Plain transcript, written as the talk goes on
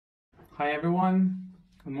Hi everyone,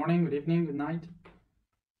 good morning, good evening, good night.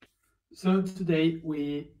 So today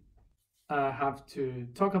we have to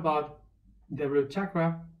talk about the root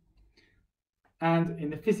chakra and in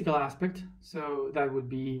the physical aspect, so that would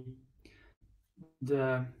be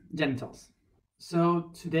the genitals.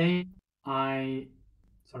 So today I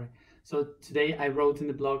wrote in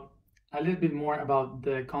the blog a little bit more about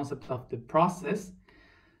the concept of the process,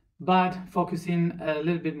 but focusing a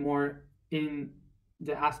little bit more in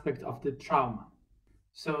the aspect of the trauma.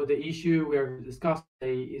 So the issue we are discussing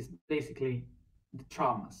today is basically the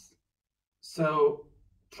traumas. So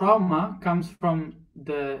trauma comes from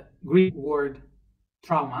the Greek word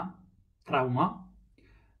trauma.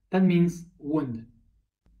 That means wound.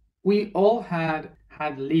 We all had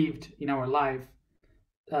lived in our life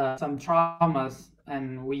some traumas,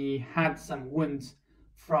 and we had some wounds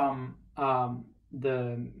from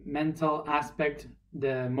the mental aspect,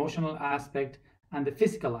 the emotional aspect, and the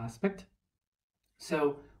physical aspect.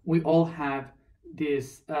 So we all have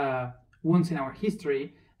these wounds in our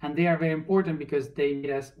history, and they are very important because they made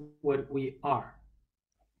us what we are.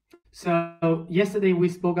 So yesterday we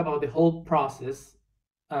spoke about the whole process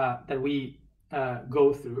that we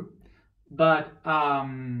go through, but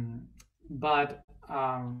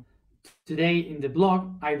today in the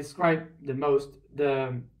blog I describe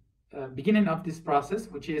the beginning of this process,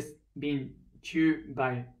 which is being chewed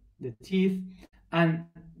by the teeth, and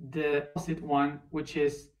the opposite one, which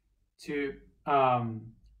is to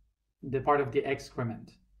the part of the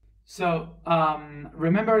excrement. So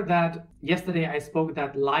remember that yesterday I spoke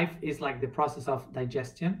that life is like the process of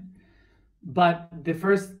digestion, but the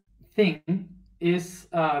first thing is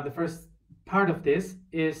the first part of this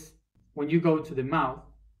is when you go to the mouth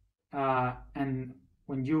and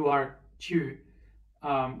when you are chewed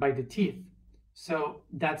by the teeth. So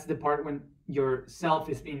that's the part when your self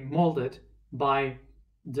is being molded by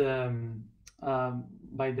the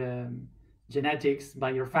by the genetics, by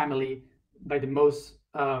your family, by the most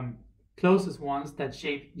closest ones that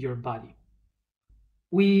shape your body.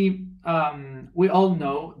 We all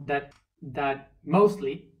know that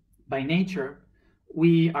mostly by nature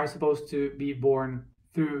we are supposed to be born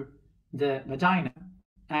through the vagina,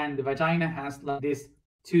 and the vagina has like these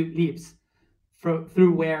two lips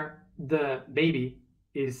through where the baby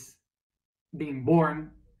is being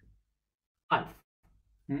born alive.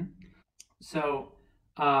 So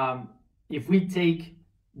if we take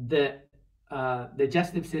the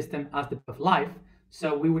digestive system as the of life,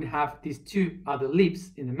 so we would have these two other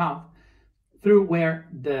lips in the mouth through where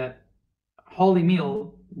the holy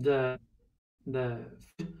meal, the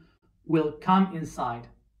food, will come inside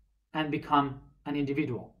and become an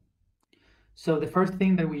individual. So the first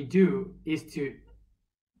thing that we do is to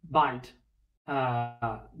bite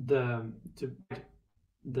the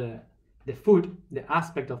food, the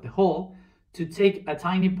aspect of the whole, to take a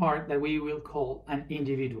tiny part that we will call an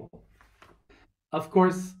individual. Of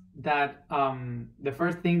course, that the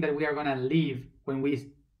first thing that we are going to leave when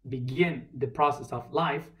we begin the process of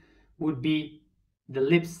life would be the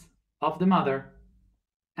lips of the mother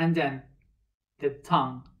and then the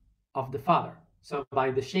tongue of the father. So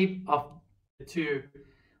by the shape of the two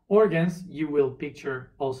organs, you will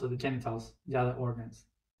picture also the genitals, the other organs.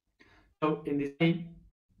 So in this way,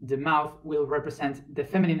 the mouth will represent the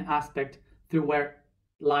feminine aspect through where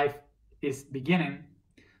life is beginning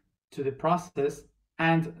to the process,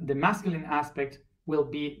 and the masculine aspect will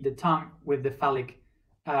be the tongue with the phallic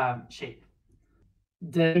shape.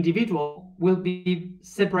 The individual will be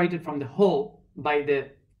separated from the whole by the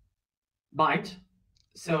bite.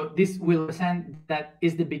 So this will represent that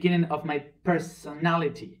is the beginning of my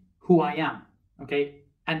personality, who I am, okay,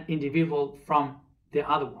 an individual from the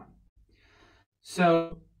other one.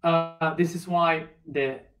 So this is why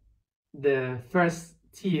the first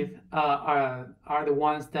teeth are the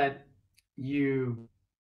ones that you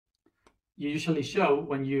usually show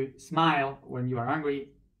when you smile, when you are angry.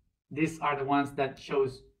 These are the ones that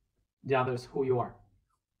shows the others who you are.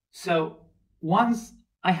 So once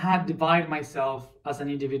I had divided myself as an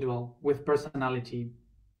individual with personality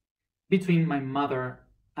between my mother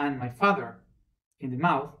and my father in the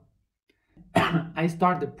mouth, I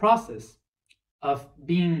start the process of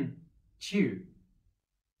being chewed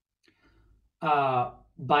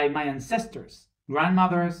by my ancestors,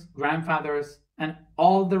 grandmothers, grandfathers, and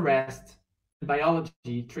all the rest, the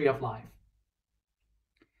biology tree of life,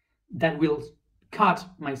 that will cut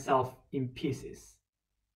myself in pieces.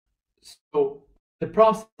 So the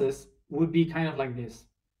process would be kind of like this.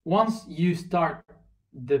 Once you start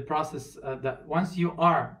the process, that once you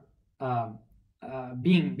are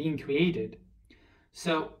being created,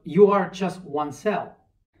 so you are just one cell.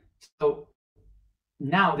 So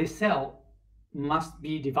now this cell must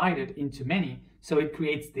be divided into many. So it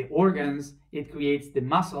creates the organs, it creates the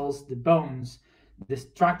muscles, the bones, the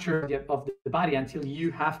structure of the body until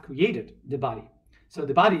you have created the body. So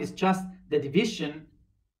the body is just the division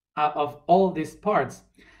of all these parts.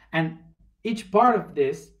 And each part of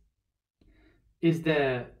this is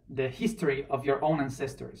the history of your own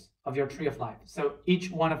ancestors, of your tree of life. So each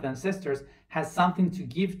one of the ancestors has something to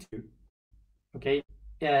give to. Okay,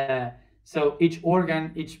 so each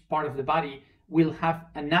organ, each part of the body will have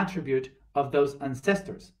an attribute of those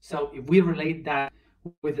ancestors. So if we relate that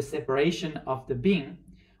with the separation of the being,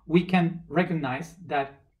 we can recognize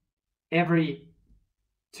that every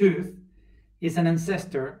tooth is an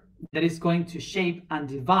ancestor that is going to shape and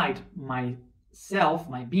divide myself,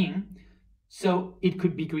 my being, so it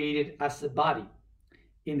could be created as a body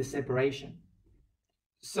in the separation.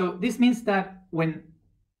 So this means that when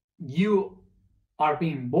you are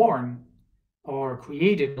being born or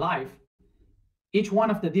created life, each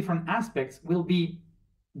one of the different aspects will be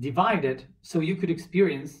divided so you could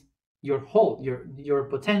experience your whole, your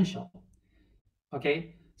potential.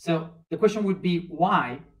 Okay, so the question would be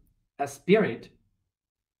why a spirit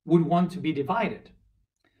would want to be divided.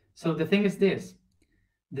 So the thing is this: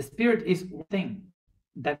 the spirit is one thing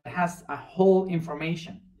that has a whole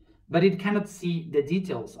information, but it cannot see the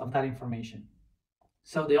details of that information.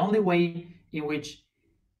 So the only way in which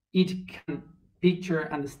it can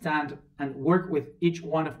picture, understand, and work with each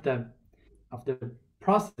one of the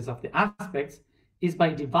process of the aspects is by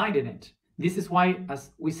dividing it. This is why, as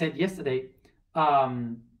we said yesterday,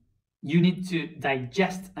 you need to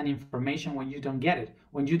digest an information when you don't get it.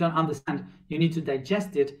 When you don't understand, you need to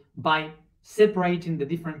digest it by separating the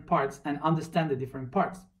different parts and understand the different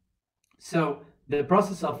parts. So the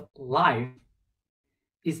process of life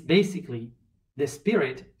is basically the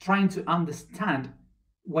spirit trying to understand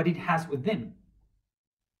what it has within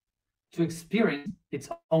to experience its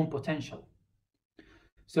own potential.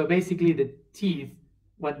 So basically the teeth,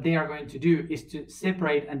 what they are going to do is to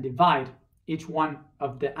separate and divide each one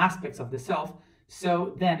of the aspects of the self,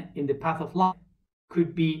 so then in the path of life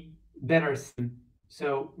could be better seen,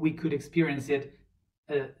 so we could experience it,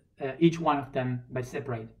 each one of them by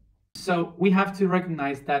separate. So we have to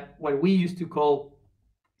recognize that what we used to call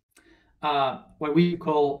the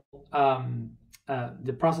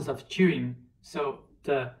process of chewing, so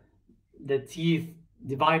the teeth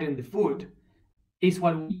dividing the food, is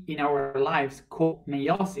what we in our lives call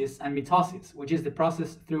meiosis and mitosis, which is the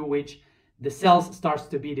process through which the cells starts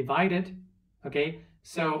to be divided. Okay,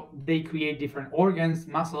 so they create different organs,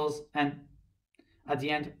 muscles, and at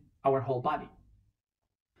the end, our whole body.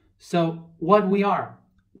 So what we are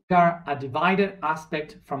a divided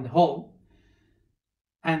aspect from the whole,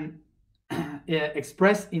 and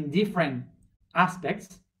expressed in different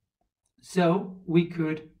aspects, so we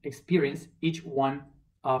could experience each one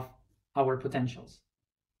of our potentials.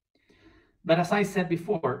 But as I said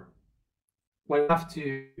before, what we have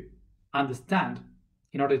to understand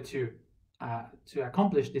in order to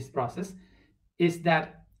accomplish this process is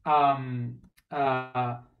that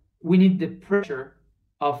we need the pressure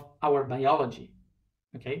of our biology,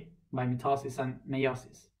 okay, by mitosis and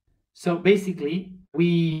meiosis. So basically,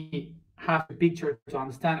 we have a picture to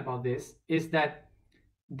understand about this is that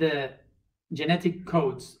the genetic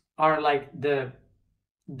codes are like the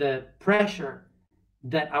pressure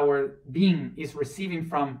that our being is receiving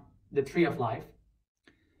from the tree of life,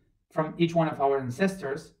 from each one of our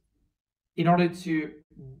ancestors, in order to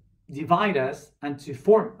divide us and to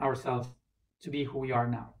form ourselves to be who we are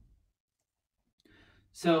now.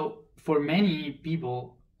 So for many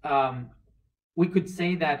people, we could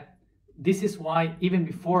say that this is why even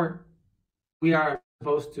before we are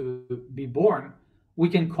supposed to be born, we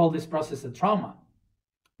can call this process a trauma,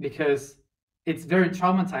 because it's very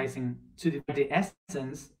traumatizing to divide the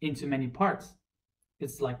essence into many parts.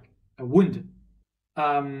 It's like a wound.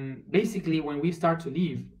 Basically, when we start to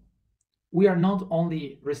live, we are not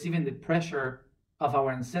only receiving the pressure of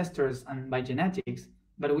our ancestors and by genetics,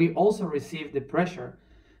 but we also receive the pressure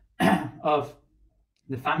of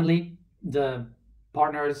the family, the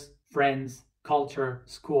partners, friends, culture,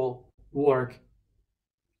 school, work,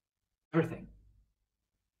 everything,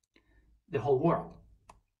 the whole world.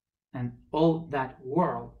 And all that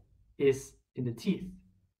world is in the teeth.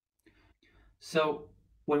 So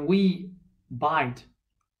when we bite,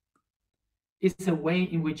 it's a way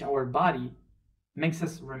in which our body makes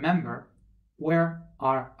us remember where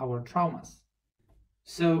are our traumas.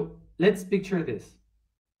 So let's picture this.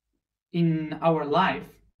 In our life,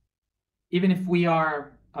 even if we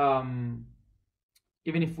are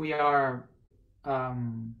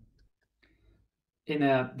in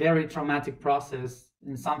a very traumatic process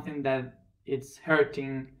in something that it's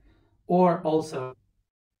hurting, or also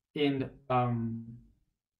in and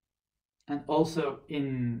also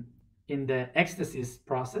in the ecstasis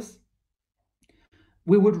process,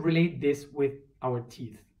 we would relate this with our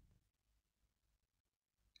teeth.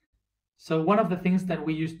 So one of the things that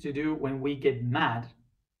we used to do when we get mad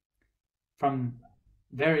from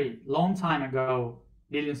very long time ago,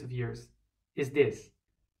 billions of years, is this.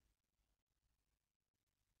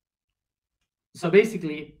 So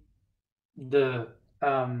basically, the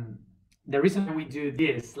reason we do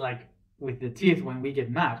this, like with the teeth when we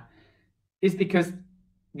get mad, is because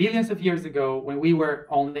billions of years ago, when we were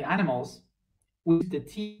only animals, we used the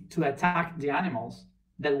teeth to attack the animals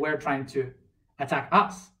that were trying to attack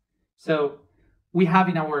us. So we have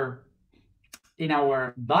in our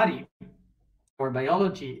body, our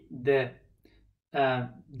biology, the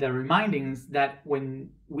remindings that when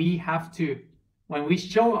we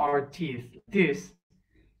show our teeth this,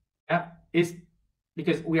 is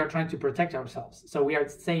because we are trying to protect ourselves. So we are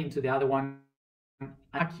saying to the other one,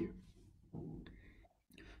 attack you.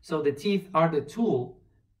 So the teeth are the tool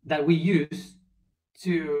that we use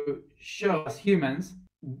to show as humans,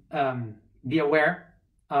 be aware,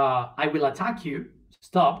 I will attack you,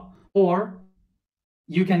 stop, or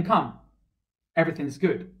you can come, everything's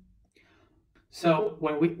good. So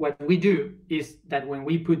what we do is that when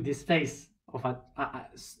we put this face of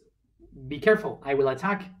be careful, I will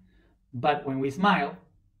attack, but when we smile,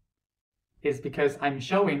 it's because I'm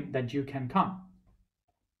showing that you can come.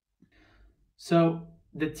 So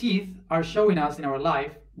the teeth are showing us in our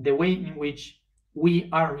life the way in which we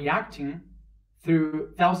are reacting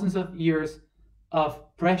through thousands of years of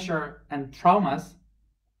pressure and traumas,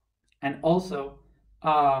 and also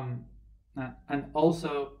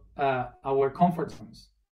our comfort zones.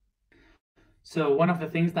 So one of the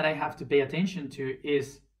things that I have to pay attention to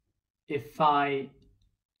is if I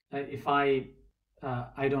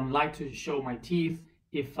don't like to show my teeth,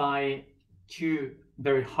 if I chew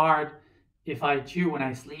very hard, if I chew when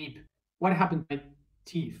I sleep, what happened to my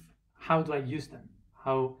teeth? How do I use them?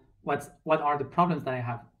 What are the problems that I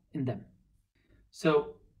have in them?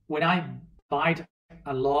 So when I bite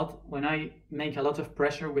a lot, when I make a lot of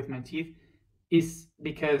pressure with my teeth, is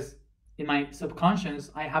because in my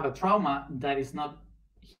subconscious I have a trauma that is not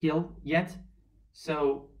healed yet.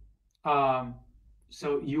 So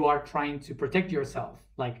you are trying to protect yourself,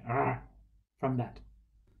 like from that.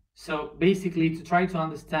 So basically, to try to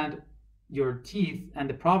understand your teeth and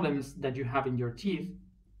the problems that you have in your teeth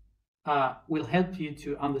will help you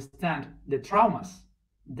to understand the traumas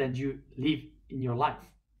that you live in your life.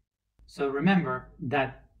 So remember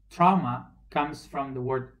that trauma comes from the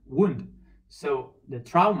word wound. So the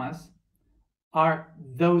traumas are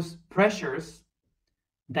those pressures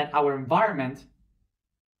that our environment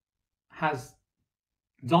has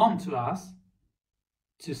done to us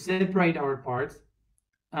to separate our parts,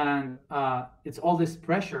 and it's all this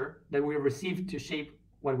pressure that we receive to shape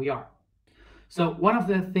what we are. So one of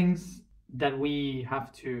the things that we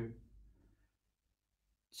have to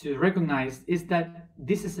recognize is that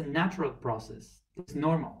this is a natural process. It's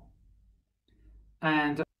normal.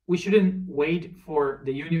 And we shouldn't wait for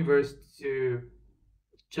the universe to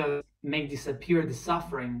just make disappear the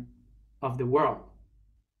suffering of the world,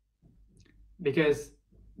 because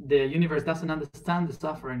the universe doesn't understand the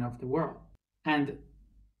suffering of the world. And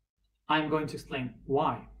I'm going to explain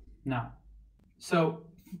why now. So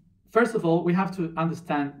first of all, we have to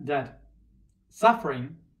understand that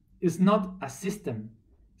suffering is not a system.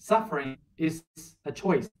 Suffering is a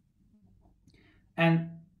choice. And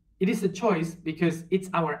it is a choice because it's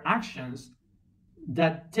our actions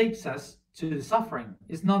that takes us to the suffering.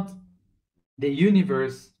 It's not the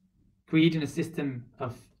universe creating a system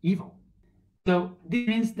of evil. So this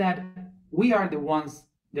means that we are the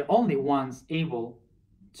only ones able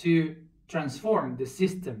to transform the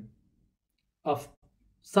system of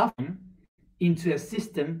suffering into a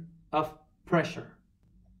system of pressure.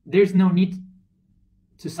 There's no need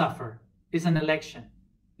to suffer. It's an election,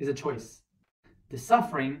 it's a choice. The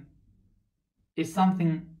suffering is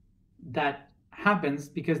something that happens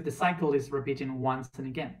because the cycle is repeating once and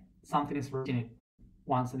again. Something is repeating it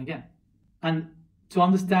once and again. And to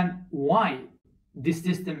understand why this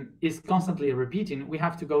system is constantly repeating, we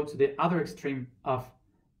have to go to the other extreme of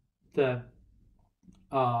the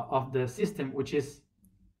system, which is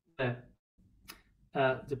the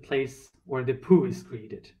place where the poo is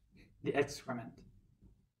created, the excrement.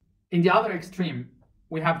 In the other extreme,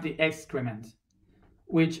 we have the excrement,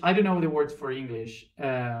 which I don't know the words for English.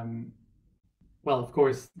 Well, of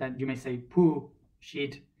course, that you may say poo,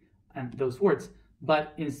 shit, and those words.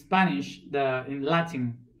 But in Spanish, in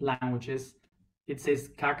Latin languages, it says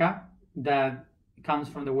kaka, that comes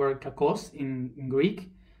from the word kakos in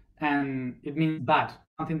Greek, and it means bad,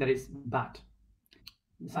 something that is bad,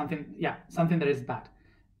 something that is bad.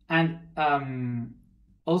 And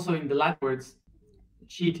also in the Latin words,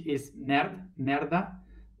 cheat is nerda,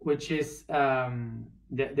 which is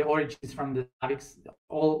the origin is from the Slavics,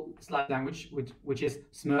 all Slavic language, which is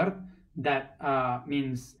smrd, that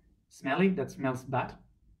means smelly, that smells bad.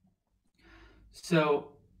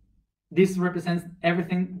 So this represents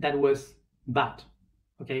everything that was bad,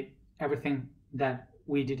 okay? Everything that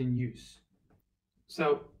we didn't use. So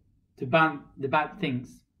the bad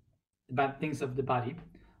things of the body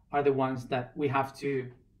are the ones that we have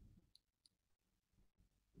to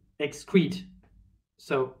excrete,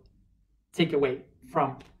 so take away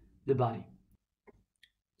from the body.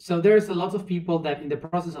 So there's a lot of people that in the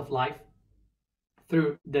process of life,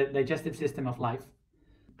 through the digestive system of life,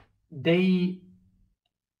 they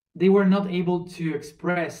were not able to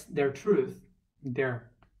express their truth,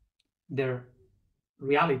 their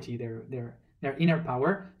reality, their inner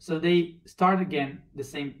power. So they start again the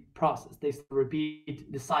same process. They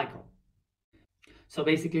repeat the cycle. So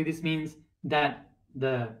basically, this means that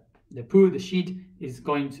the poo, the sheet, is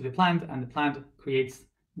going to the plant, and the plant creates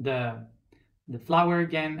the flower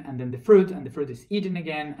again, and then the fruit, and the fruit is eaten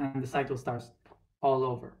again, and the cycle starts all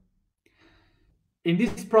over. In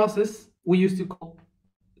this process, we used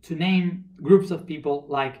to name groups of people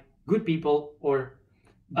like good people or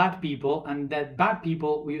bad people, and that bad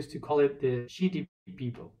people, we used to call it the shitty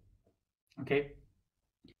people. Okay?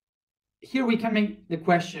 Here we can make the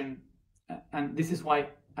question, and this is why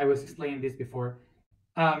I was explaining this before,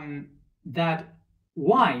 that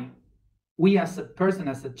why we as a person,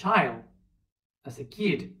 as a child, as a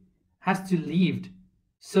kid, has to live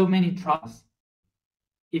so many traumas.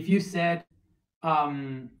 If you said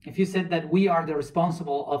that we are the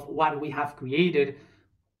responsible of what we have created,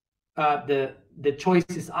 the choice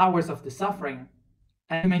is ours of the suffering,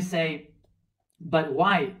 and you may say, but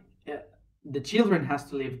why the children has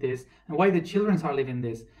to live this, and why the children are living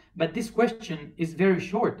this? But this question is very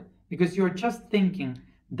short, because you're just thinking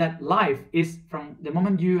that life is from the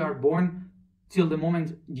moment you are born till the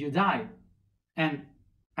moment you die. And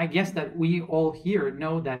I guess that we all here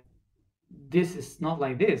know that this is not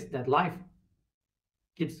like this, that life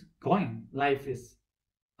keeps going. Life is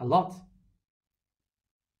a lot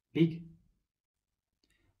big.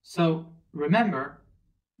 So remember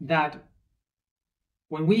that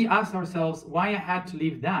when we ask ourselves why I had to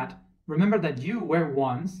leave that, remember that you were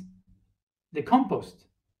once the compost,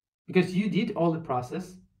 because you did all the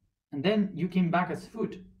process and then you came back as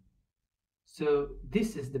food. So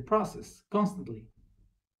this is the process, constantly,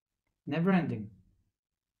 never ending.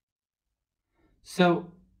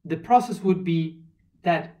 So the process would be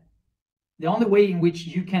that the only way in which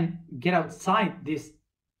you can get outside this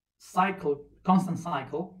cycle, constant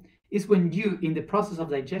cycle, is when you, in the process of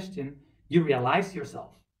digestion, you realize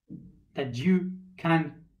yourself, that you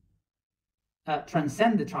can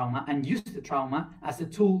transcend the trauma and use the trauma as a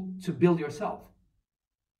tool to build yourself.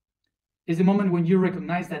 It's the moment when you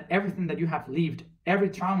recognize that everything that you have lived, every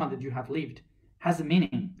trauma that you have lived, has a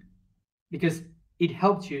meaning, because it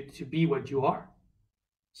helped you to be what you are.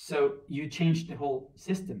 So you change the whole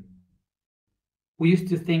system. We used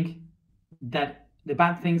to think that the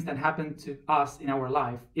bad things that happen to us in our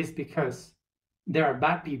life is because there are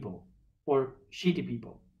bad people or shitty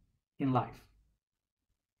people in life.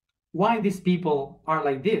 Why these people are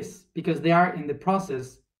like this? Because they are in the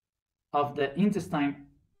process of the intestine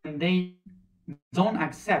and they don't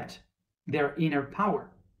accept their inner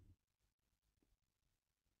power.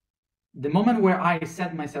 The moment where I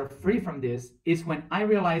set myself free from this is when I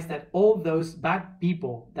realized that all those bad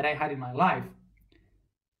people that I had in my life,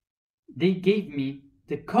 they gave me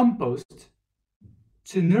the compost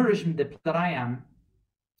to nourish the plant that I am,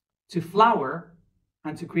 to flower,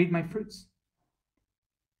 and to create my fruits.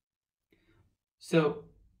 So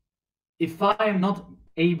if I am not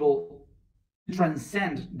able to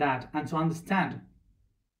transcend that and to understand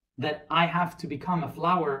that I have to become a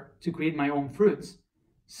flower to create my own fruits,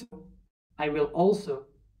 so I will also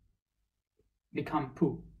become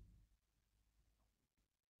poo.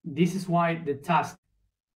 This is why the task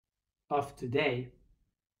of today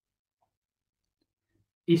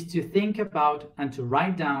is to think about and to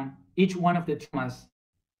write down each one of the traumas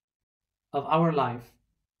of our life,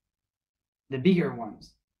 the bigger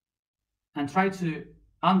ones, and try to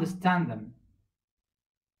understand them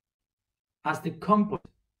as the compost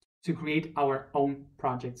to create our own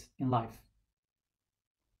projects in life.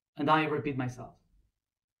 And I repeat myself,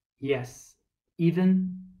 yes,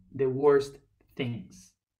 even the worst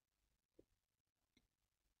things.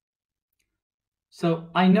 So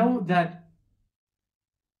I know that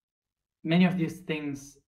many of these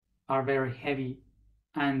things are very heavy,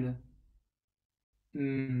 and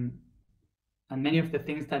mm, and many of the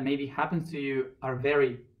things that maybe happens to you are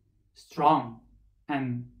very strong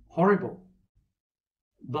and horrible.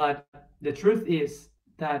 But the truth is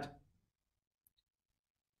that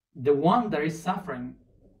the one that is suffering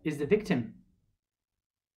is the victim.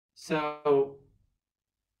 So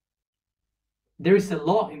there is a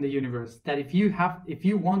law in the universe that if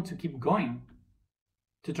you want to keep going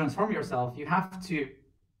to transform yourself, you have to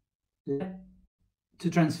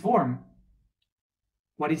transform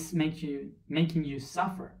what is making you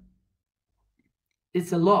suffer.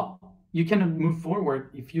 It's a law. You cannot move forward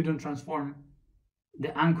if you don't transform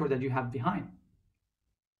the anchor that you have behind.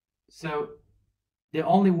 So the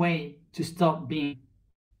only way to stop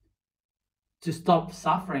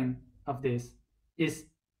suffering of this is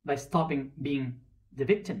by stopping being the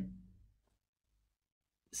victim.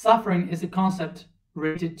 Suffering is a concept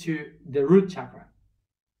related to the root chakra.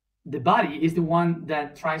 The body is the one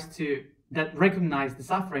that recognizes the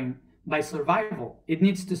suffering by survival. It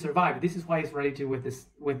needs to survive. This is why it's related with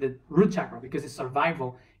the root chakra, because it's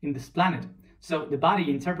survival in this planet. So the body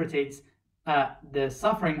interprets the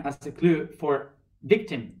suffering as a clue for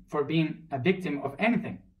being a victim of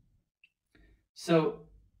anything. So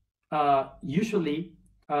usually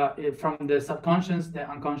from the subconscious, the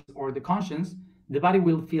unconscious, or the conscious, the body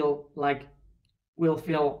will feel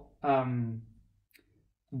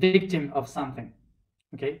victim of something,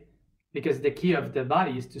 okay? Because the key of the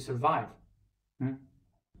body is to survive.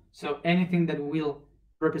 So anything that will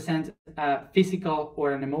represent a physical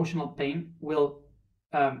or an emotional pain will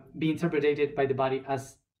be interpreted by the body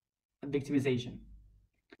as victimization.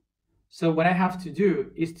 So what I have to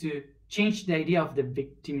do is to change the idea of the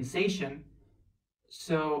victimization,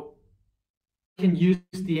 so I can use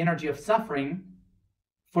the energy of suffering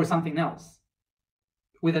for something else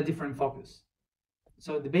with a different focus.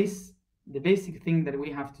 So the basic thing that we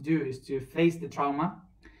have to do is to face the trauma,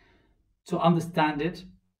 to understand it,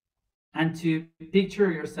 and to picture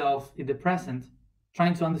yourself in the present,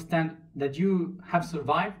 trying to understand that you have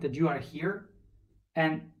survived, that you are here,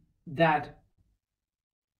 and that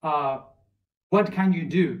what can you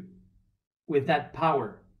do with that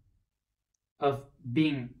power of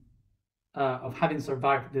having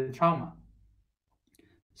survived the trauma.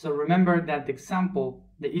 So remember that the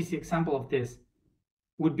easy example of this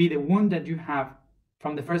would be the wound that you have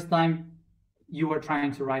from the first time you were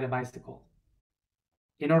trying to ride a bicycle.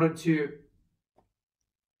 In order to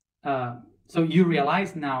so you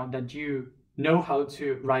realize now that you know how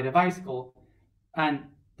to ride a bicycle, and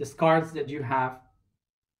the scars that you have,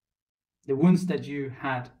 the wounds that you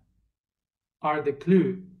had, are the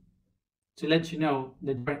clue to let you know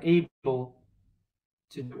that you're able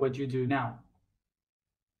to do what you do now.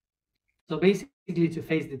 So basically, to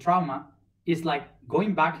face the trauma is like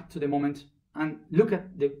going back to the moment and look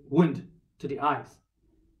at the wound to the eyes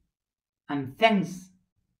and thanks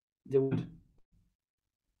the wound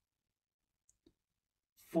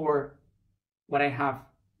for what I have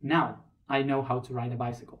now. I know how to ride a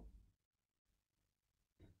bicycle.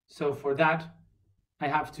 So for that, I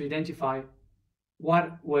have to identify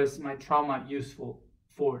what was my trauma useful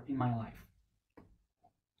for in my life.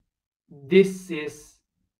 This is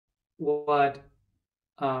what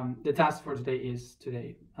the task for today is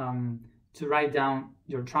to write down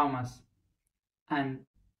your traumas and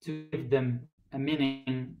to give them a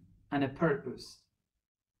meaning and a purpose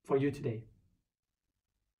for you today.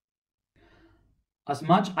 As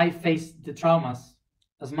much I face the traumas,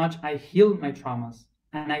 as much I heal my traumas,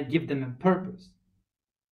 and I give them a purpose,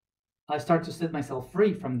 I start to set myself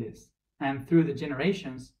free from this. And through the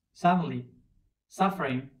generations, suddenly,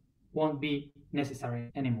 suffering won't be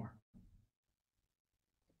necessary anymore.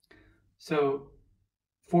 So,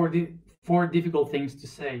 four difficult things to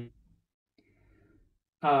say.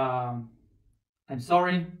 I'm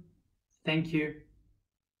sorry. Thank you.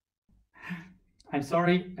 I'm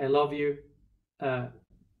sorry. I love you.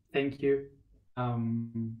 Thank you.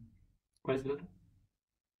 ¿Cuál es el otro?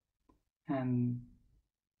 And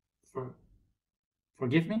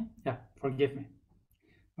forgive me? Yeah, forgive me.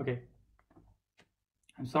 Okay.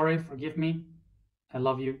 I'm sorry, forgive me. I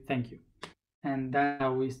love you, thank you. And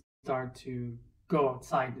now we start to go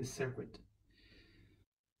outside this circuit.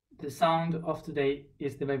 The sound of today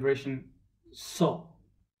is the vibration so.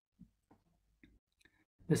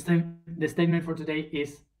 The statement for today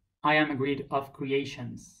is, I am a grid of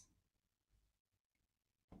creations.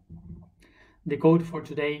 The code for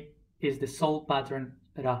today is the soul pattern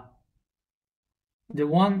Ra. The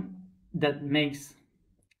one that makes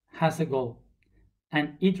has a goal,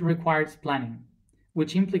 and it requires planning.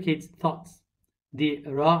 which implicates thoughts. The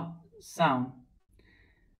ra sound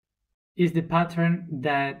is the pattern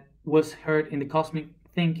that was heard in the cosmic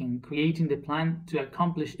thinking, creating the plan to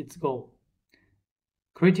accomplish its goal.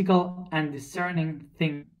 Critical and discerning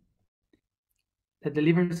thinking that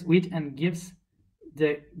delivers wit and gives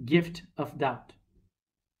the gift of doubt.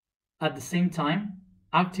 At the same time,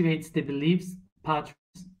 activates the beliefs patterns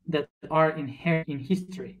that are inherent in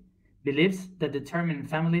history, beliefs that determine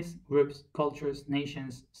families, groups, cultures,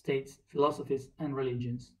 nations, states, philosophies, and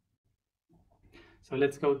religions. So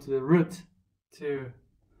let's go to the root, to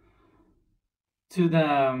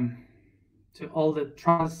the to all the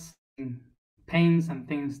traumas, pains, and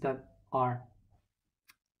things that are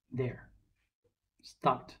there,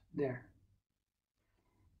 stuck there.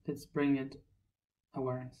 Let's bring it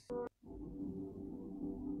awareness.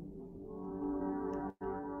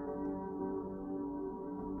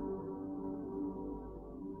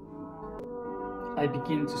 I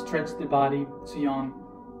begin to stretch the body, to yawn.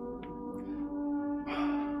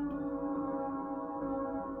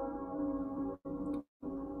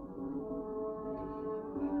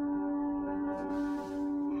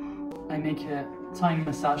 I make a tiny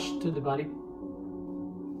massage to the body.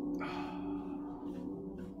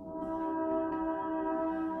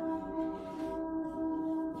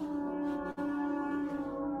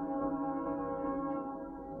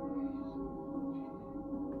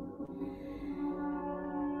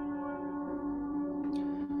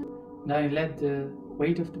 Now I let the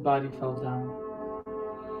weight of the body fall down.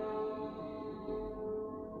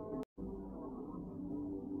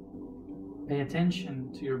 Pay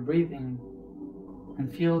attention to your breathing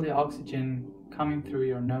and feel the oxygen coming through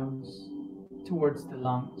your nose towards the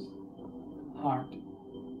lungs, heart,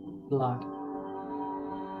 blood,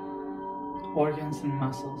 organs and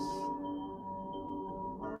muscles.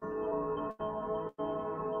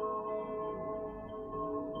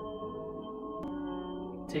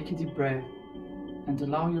 Take a deep breath and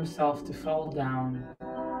allow yourself to fall down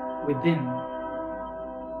within,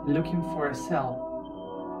 looking for a cell.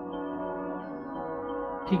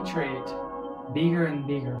 Picture it bigger and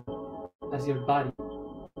bigger as your body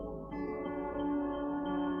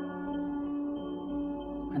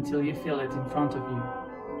until you feel it in front of you.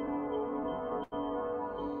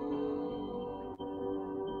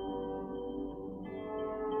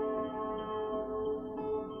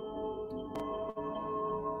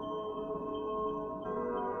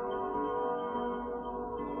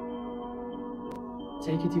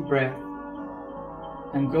 Take a deep breath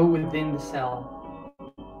and go within the cell,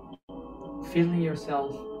 feeling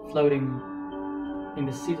yourself floating in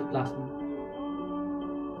the cytoplasm.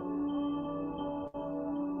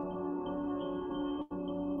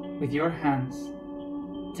 With your hands,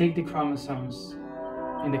 take the chromosomes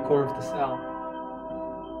in the core of the cell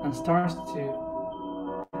and start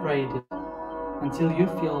to separate it until you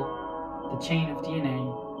feel the chain of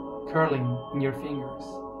DNA curling in your fingers.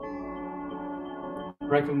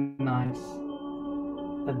 Recognize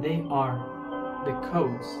that they are the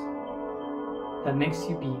codes that makes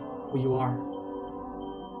you be who you are.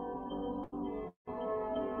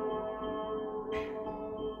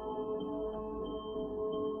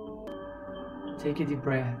 Take a deep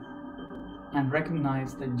breath and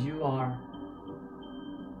recognize that you are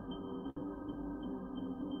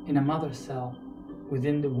in a mother cell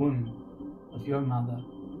within the womb of your mother.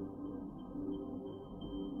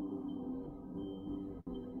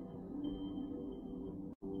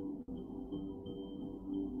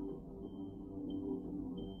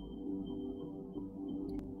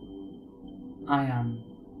 I am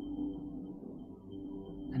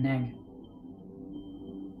an egg.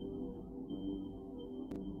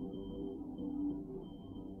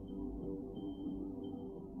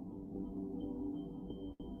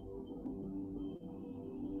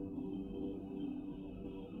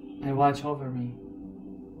 I watch over me,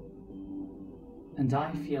 and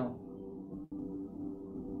I feel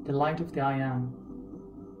the light of the I Am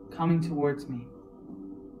coming towards me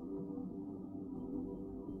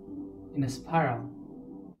in a spiral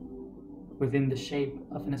within the shape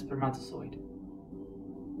of a spermatozoid.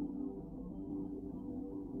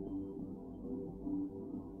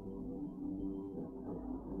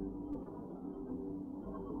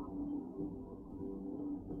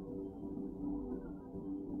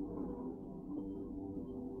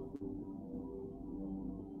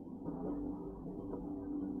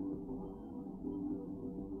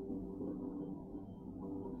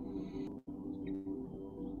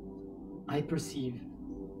 I perceive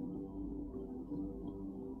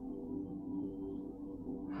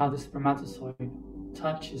how the spermatozoid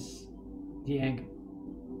touches the egg,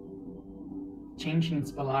 changing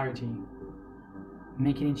its polarity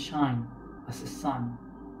making it shine as a sun.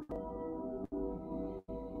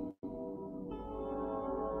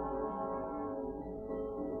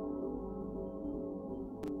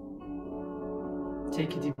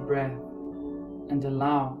 Take a deep breath and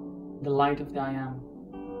allow the light of the I Am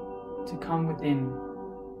to come within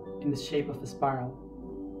in the shape of a spiral,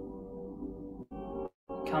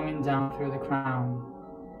 coming down through the crown,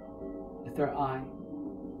 the third eye,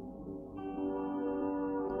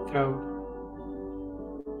 throat,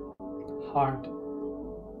 heart,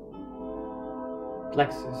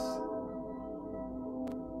 plexus,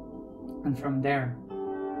 and from there,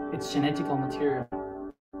 its genetical material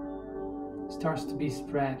starts to be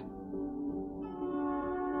spread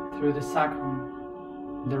through the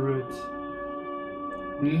sacrum, the root,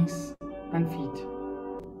 knees and feet.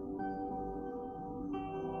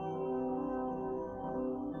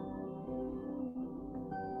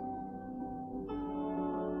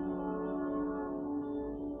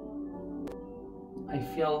 I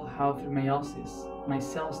feel how through meiosis, my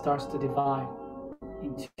cell starts to divide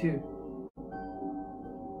into two.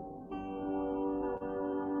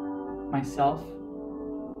 Myself,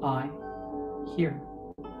 I, here,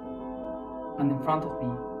 and in front of me,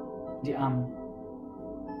 the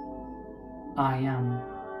I am,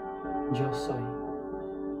 yo soy.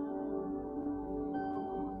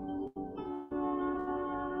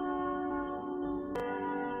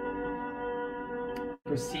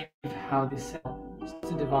 Perceive how the cell starts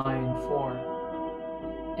to divide in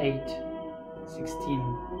 4, 8,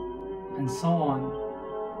 16, and so on,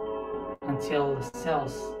 until the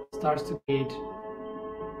cells starts to create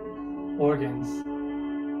organs,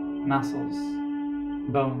 muscles,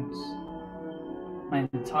 bones, my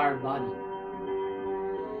entire body.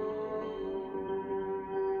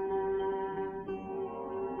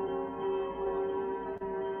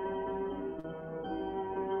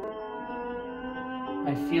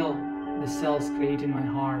 I feel the cells creating my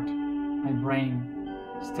heart, my brain,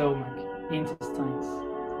 stomach, intestines,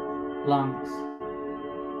 lungs.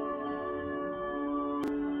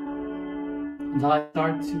 And I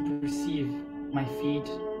start to perceive my feet,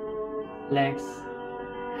 legs,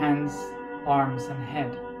 hands, arms, and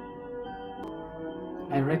head.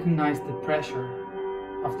 I recognize the pressure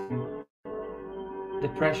of them, the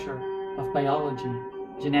pressure of biology,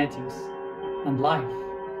 genetics, and life.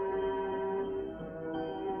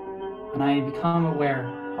 And I become aware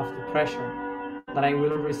of the pressure that I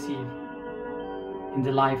will receive in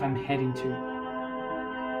the life I'm heading to.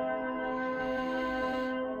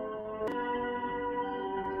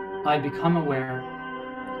 I become aware,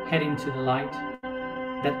 heading to the light,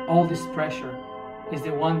 that all this pressure is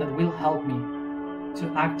the one that will help me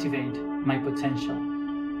to activate my potential.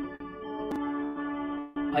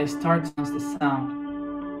 I start to sense the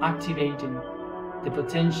sound, activating the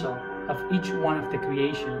potential of each one of the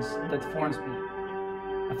creations that forms me,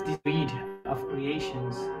 of this reed of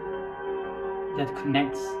creations that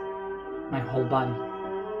connects my whole body.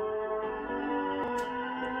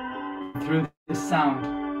 Through the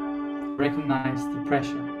sound, recognize the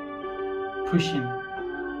pressure pushing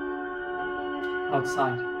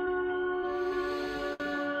outside.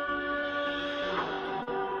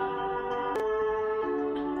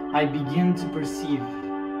 I begin to perceive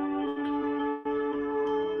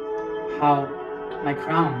how my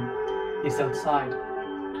crown is outside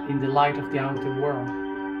in the light of the outer world.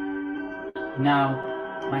 Now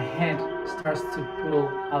my head starts to pull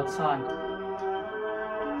outside.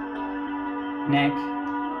 Neck,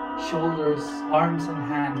 shoulders, arms and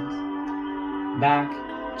hands, back,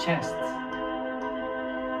 chest,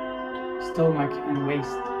 stomach and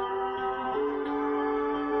waist,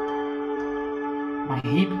 my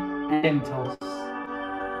hip and genitals,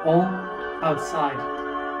 all outside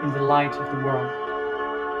in the light of the world.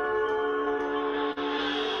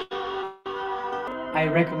 I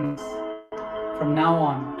recognize from now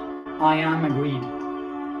on I am a greed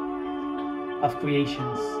of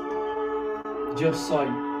creations. Yo soy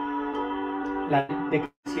la de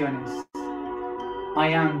creaciones. I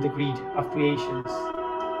am the greed of creations.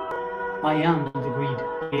 I am the greed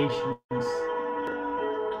of creations.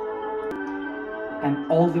 And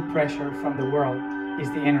all the pressure from the world is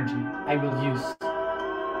the energy I will use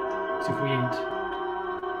to create.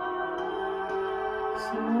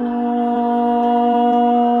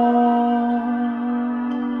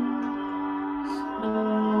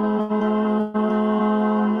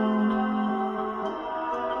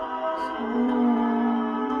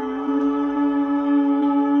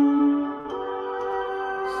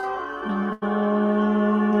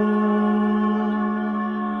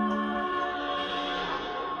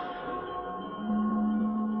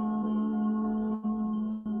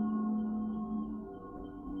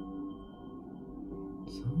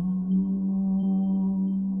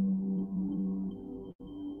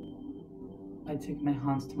 I take my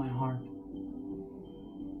hands to my heart.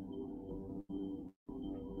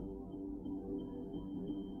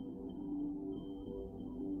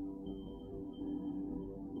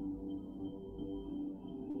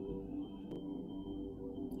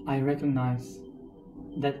 I recognize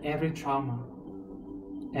that every trauma,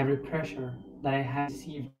 every pressure that I have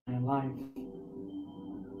received in my life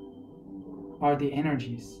are the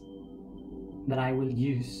energies that I will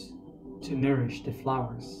use to nourish the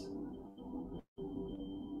flowers,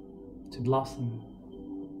 to blossom,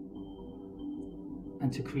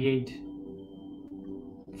 and to create,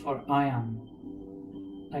 for I am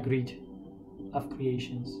a great of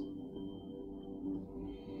creations.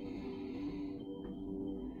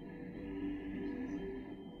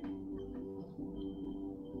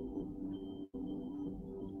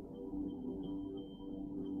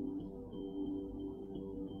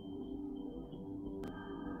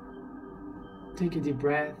 Take a deep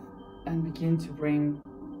breath and begin to bring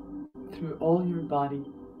through all your body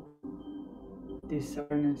this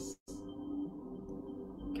awareness,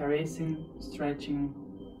 caressing, stretching,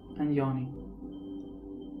 and yawning.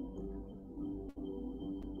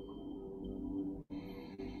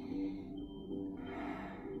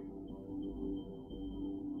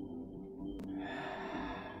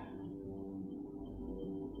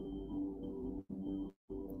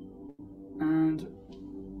 And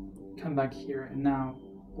come back here, and now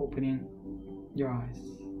opening your eyes.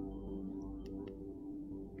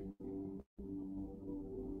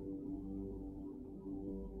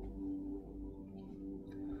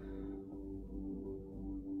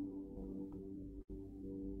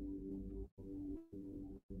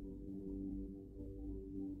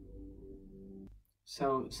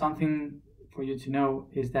 So something for you to know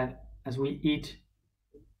is that as we eat,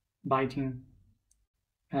 biting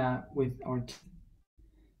with our teeth,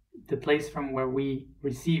 the place from where we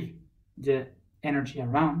receive the energy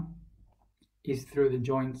around is through the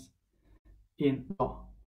joints in the jaw.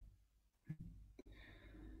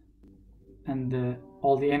 And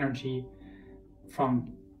all the energy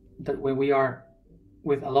from that, when we are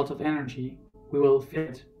with a lot of energy, we will feel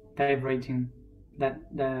it vibrating, that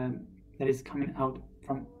is coming out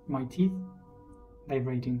from my teeth,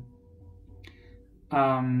 vibrating.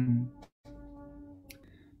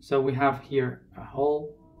 So we have here a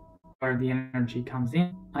hole where the energy comes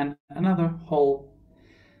in, and another hole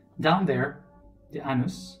down there, the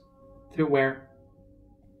anus, through where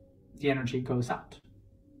the energy goes out.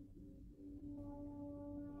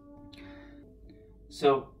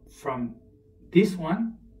 So from this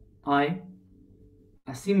one, I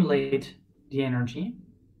assimilate the energy,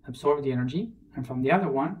 absorb the energy, and from the other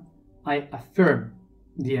one, I affirm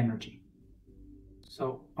the energy.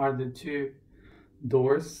 So are the two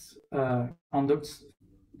doors, conducts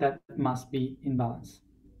that must be in balance.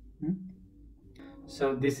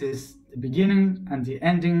 So this is the beginning and the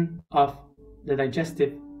ending of the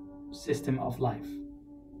digestive system of life.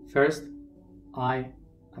 First, I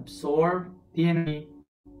absorb the energy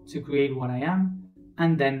to create what I am,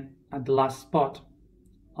 and then at the last spot,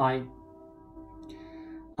 I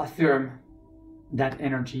affirm that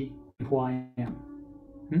energy who I am.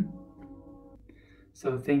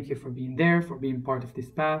 So thank you for being there, for being part of this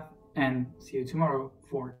path, and see you tomorrow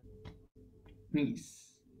for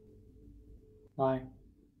knees. Bye.